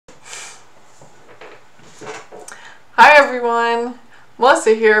Hi everyone!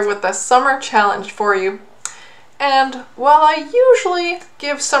 Melissa here with the summer challenge for you. And while I usually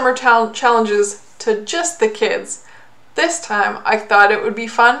give summer challenges to just the kids, this time I thought it would be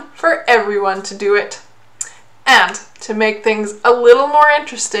fun for everyone to do it. And to make things a little more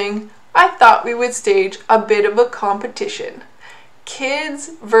interesting, I thought we would stage a bit of a competition. Kids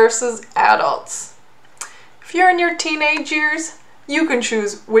versus adults. If you're in your teenage years, you can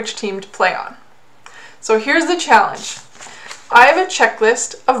choose which team to play on. So here's the challenge. I have a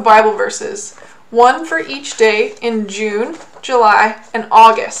checklist of Bible verses, one for each day in June, July, and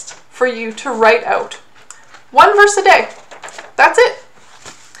August for you to write out. One verse a day. That's it.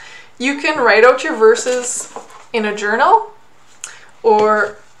 You can write out your verses in a journal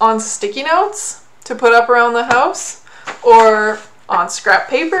or on sticky notes to put up around the house or on scrap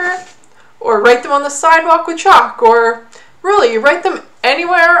paper or write them on the sidewalk with chalk or really write them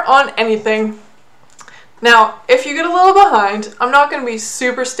anywhere on anything. Now, if you get a little behind, I'm not going to be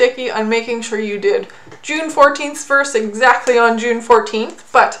super sticky on making sure you did June 14th verse exactly on June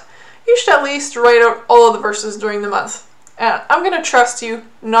 14th, but you should at least write out all of the verses during the month. And I'm going to trust you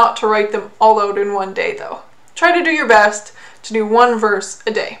not to write them all out in one day though. Try to do your best to do one verse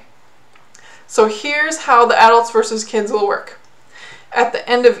a day. So here's how the adults versus kids will work. At the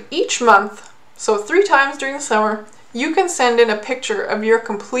end of each month, so 3 times during the summer, you can send in a picture of your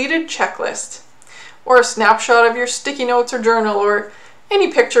completed checklist, or a snapshot of your sticky notes or journal, or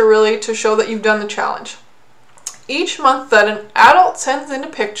any picture really to show that you've done the challenge. Each month that an adult sends in a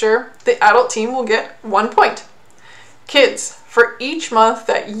picture, the adult team will get 1 point. Kids, for each month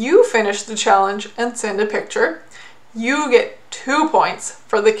that you finish the challenge and send a picture, you get 2 points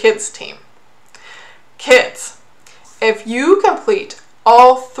for the kids team. Kids, if you complete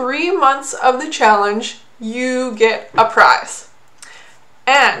all 3 months of the challenge, you get a prize.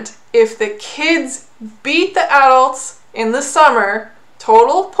 And if the kids beat the adults in the summer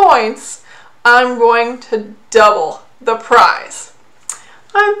total points, I'm going to double the prize.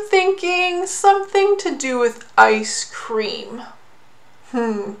 I'm thinking something to do with ice cream.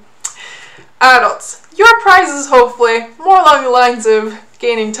 Adults, your prize is hopefully more along the lines of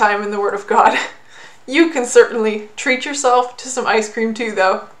gaining time in the Word of God. You can certainly treat yourself to some ice cream too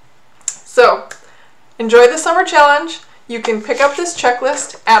though. So, enjoy the summer challenge. You can pick up this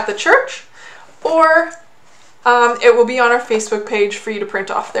checklist at the church, or it will be on our Facebook page for you to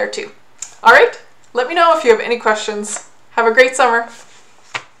print off there too. Alright, let me know if you have any questions. Have a great summer.